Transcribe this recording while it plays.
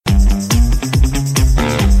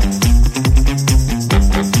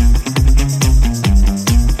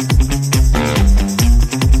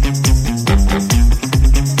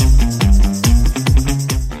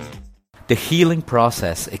The healing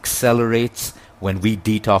process accelerates when we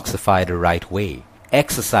detoxify the right way.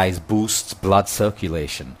 Exercise boosts blood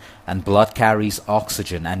circulation, and blood carries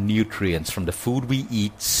oxygen and nutrients from the food we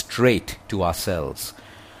eat straight to our cells.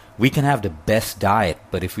 We can have the best diet,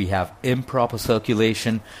 but if we have improper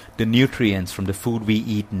circulation, the nutrients from the food we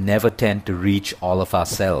eat never tend to reach all of our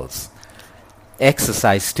cells.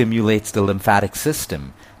 Exercise stimulates the lymphatic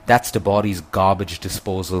system. That's the body's garbage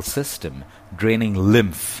disposal system, draining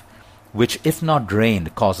lymph, which if not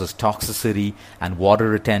drained causes toxicity and water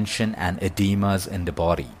retention and edemas in the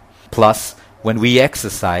body. Plus, when we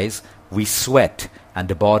exercise, we sweat and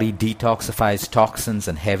the body detoxifies toxins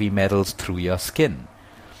and heavy metals through your skin.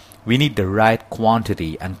 We need the right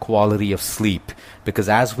quantity and quality of sleep because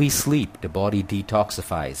as we sleep, the body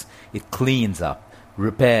detoxifies. It cleans up,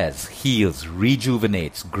 repairs, heals,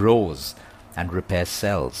 rejuvenates, grows, and repairs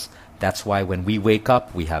cells. That's why when we wake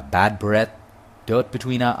up, we have bad breath, dirt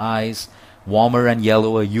between our eyes, warmer and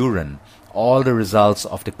yellower urine, all the results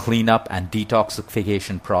of the cleanup and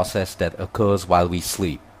detoxification process that occurs while we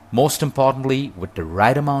sleep. Most importantly, with the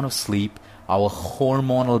right amount of sleep, our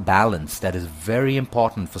hormonal balance that is very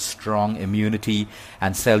important for strong immunity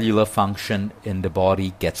and cellular function in the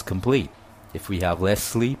body gets complete. If we have less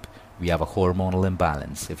sleep, we have a hormonal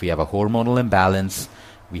imbalance. If we have a hormonal imbalance,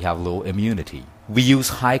 we have low immunity. We use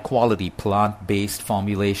high-quality plant-based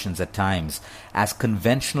formulations at times as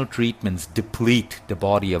conventional treatments deplete the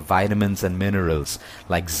body of vitamins and minerals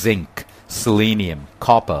like zinc, selenium,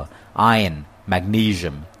 copper, iron,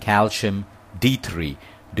 magnesium, calcium, D3,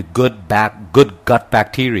 the good gut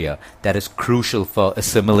bacteria that is crucial for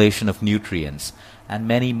assimilation of nutrients, and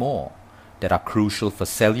many more that are crucial for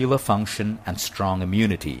cellular function and strong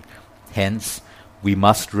immunity. Hence, we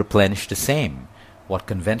must replenish the same. What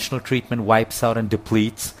conventional treatment wipes out and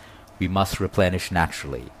depletes, we must replenish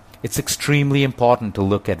naturally. It's extremely important to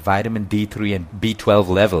look at vitamin D3 and B12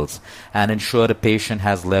 levels and ensure the patient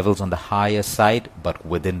has levels on the higher side but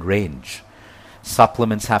within range.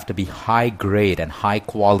 Supplements have to be high grade and high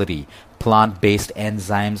quality plant-based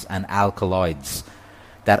enzymes and alkaloids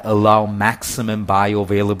that allow maximum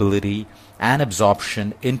bioavailability and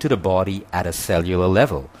absorption into the body at a cellular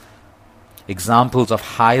level. Examples of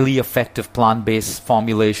highly effective plant-based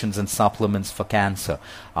formulations and supplements for cancer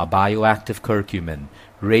are bioactive curcumin,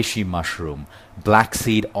 reishi mushroom, black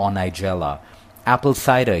seed or nigella, apple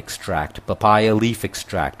cider extract, papaya leaf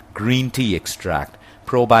extract, green tea extract,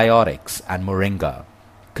 probiotics, and moringa.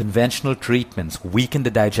 Conventional treatments weaken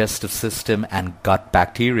the digestive system and gut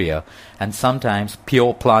bacteria, and sometimes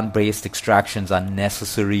pure plant-based extractions are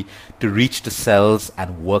necessary to reach the cells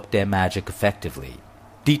and work their magic effectively.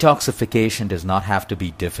 Detoxification does not have to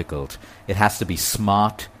be difficult. It has to be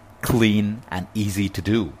smart, clean, and easy to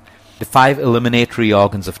do. The 5 eliminatory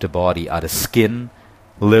organs of the body are the skin,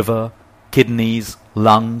 liver, kidneys,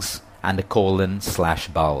 lungs, and the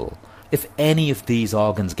colon/bowel. If any of these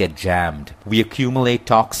organs get jammed, we accumulate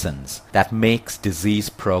toxins that makes disease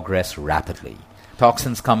progress rapidly.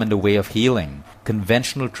 Toxins come in the way of healing.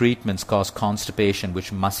 Conventional treatments cause constipation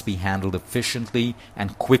which must be handled efficiently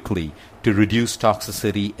and quickly to reduce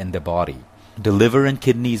toxicity in the body. The liver and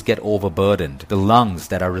kidneys get overburdened. The lungs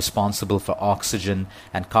that are responsible for oxygen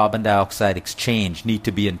and carbon dioxide exchange need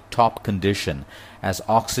to be in top condition as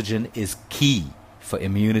oxygen is key for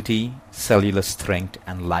immunity, cellular strength,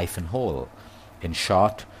 and life in whole. In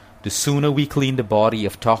short, the sooner we clean the body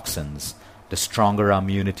of toxins, the stronger our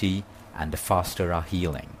immunity and the faster our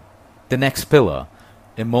healing. The next pillar,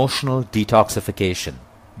 emotional detoxification.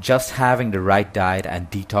 Just having the right diet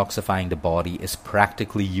and detoxifying the body is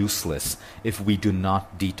practically useless if we do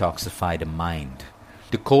not detoxify the mind.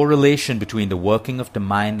 The correlation between the working of the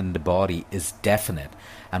mind and the body is definite,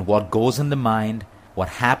 and what goes in the mind,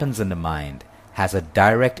 what happens in the mind, has a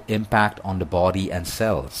direct impact on the body and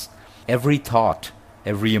cells. Every thought,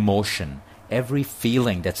 every emotion, every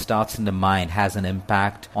feeling that starts in the mind has an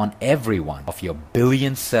impact on every one of your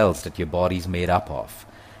billion cells that your body is made up of.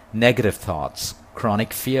 Negative thoughts,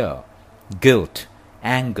 chronic fear, guilt,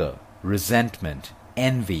 anger, resentment,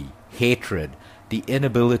 envy, hatred, the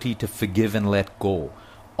inability to forgive and let go,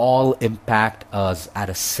 all impact us at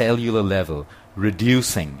a cellular level,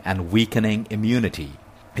 reducing and weakening immunity.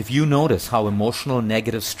 If you notice how emotional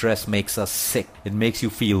negative stress makes us sick, it makes you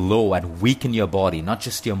feel low and weak in your body, not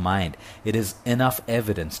just your mind, it is enough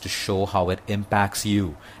evidence to show how it impacts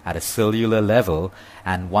you at a cellular level.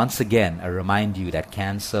 And once again, I remind you that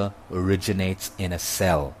cancer originates in a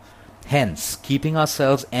cell. Hence, keeping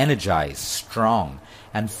ourselves energized, strong,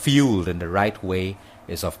 and fueled in the right way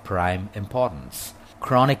is of prime importance.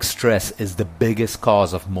 Chronic stress is the biggest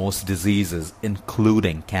cause of most diseases,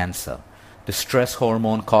 including cancer. The The stress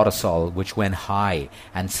hormone cortisol, which when high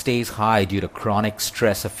and stays high due to chronic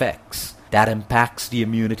stress effects, that impacts the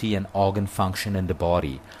immunity and organ function in the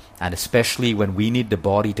body. And especially when we need the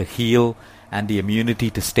body to heal and the immunity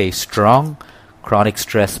to stay strong, chronic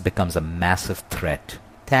stress becomes a massive threat.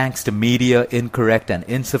 Thanks to media, incorrect and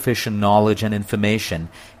insufficient knowledge and information,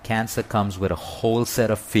 cancer comes with a whole set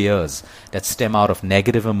of fears that stem out of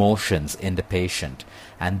negative emotions in the patient,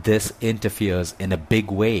 and this interferes in a big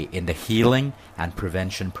way in the healing and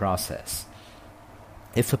prevention process.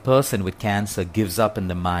 If a person with cancer gives up in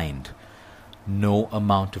the mind, no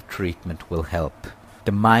amount of treatment will help.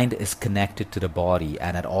 The mind is connected to the body,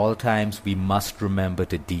 and at all times we must remember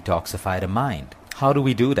to detoxify the mind. How do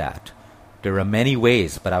we do that? There are many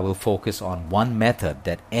ways, but I will focus on one method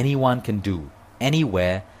that anyone can do,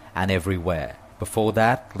 anywhere and everywhere. Before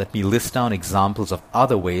that, let me list down examples of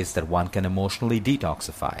other ways that one can emotionally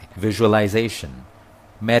detoxify. Visualization,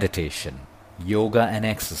 meditation, yoga and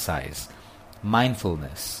exercise,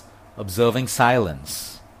 mindfulness, observing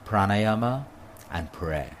silence, pranayama, and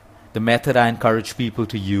prayer. The method I encourage people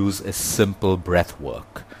to use is simple breath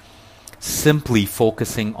work. Simply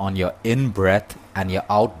focusing on your in-breath and your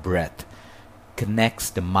out-breath connects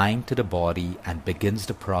the mind to the body and begins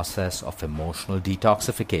the process of emotional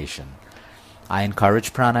detoxification. I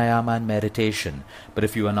encourage pranayama and meditation, but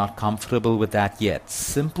if you are not comfortable with that yet,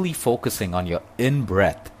 simply focusing on your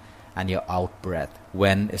in-breath and your out-breath,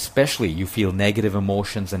 when especially you feel negative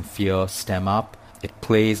emotions and fear stem up, it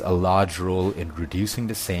plays a large role in reducing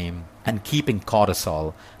the same and keeping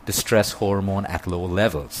cortisol, the stress hormone, at low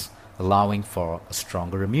levels, allowing for a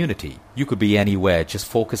stronger immunity. You could be anywhere, just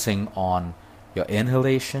focusing on your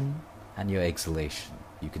inhalation and your exhalation.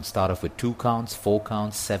 You can start off with 2 counts, 4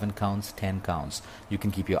 counts, 7 counts, 10 counts. You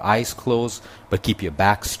can keep your eyes closed, but keep your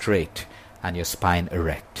back straight and your spine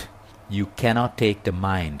erect. You cannot take the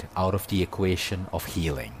mind out of the equation of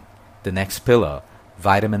healing. The next pillar,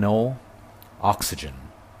 vitamin O, oxygen.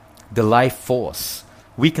 The life force.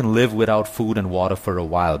 We can live without food and water for a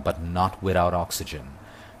while, but not without oxygen.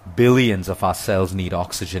 Billions of our cells need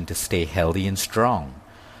oxygen to stay healthy and strong.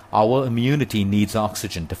 Our immunity needs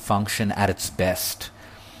oxygen to function at its best.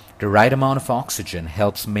 The right amount of oxygen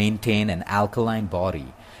helps maintain an alkaline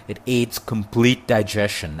body. It aids complete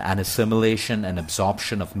digestion and assimilation and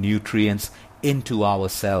absorption of nutrients into our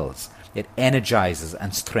cells. It energizes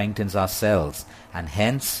and strengthens our cells, and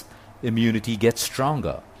hence immunity gets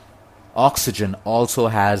stronger. Oxygen also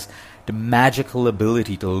has the magical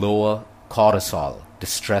ability to lower cortisol, the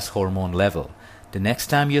stress hormone level. The next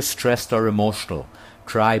time you're stressed or emotional,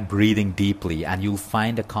 try breathing deeply and you'll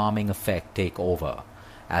find a calming effect take over.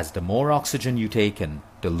 As the more oxygen you take in,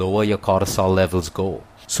 the lower your cortisol levels go.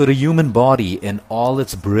 So the human body, in all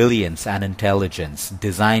its brilliance and intelligence,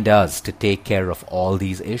 designed us to take care of all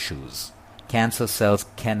these issues. Cancer cells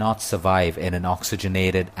cannot survive in an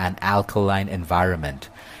oxygenated and alkaline environment.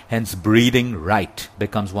 Hence, breathing right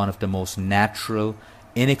becomes one of the most natural,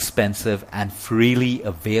 inexpensive, and freely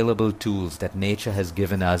available tools that nature has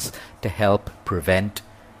given us to help prevent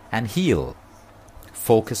and heal.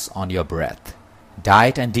 Focus on your breath.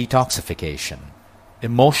 Diet and detoxification.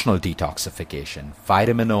 Emotional detoxification.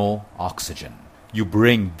 Vitamin O, oxygen. You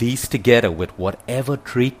bring these together with whatever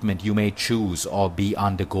treatment you may choose or be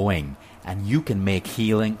undergoing, and you can make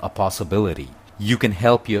healing a possibility. You can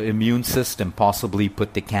help your immune system possibly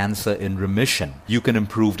put the cancer in remission. You can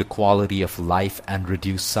improve the quality of life and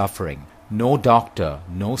reduce suffering. No doctor,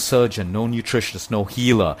 no surgeon, no nutritionist, no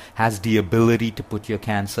healer has the ability to put your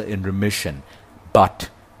cancer in remission, but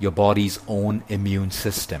your body's own immune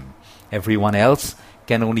system. Everyone else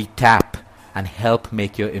can only tap and help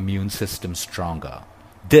make your immune system stronger.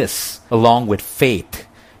 This, along with faith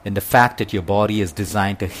in the fact that your body is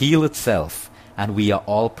designed to heal itself, and we are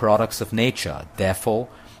all products of nature. Therefore,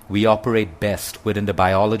 we operate best within the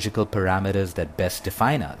biological parameters that best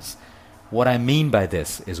define us. What I mean by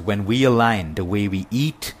this is when we align the way we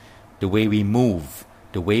eat, the way we move,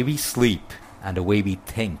 the way we sleep, and the way we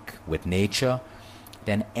think with nature,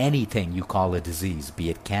 then anything you call a disease, be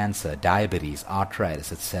it cancer, diabetes,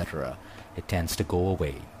 arthritis, etc., it tends to go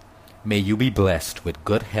away. May you be blessed with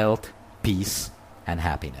good health, peace, and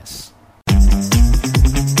happiness.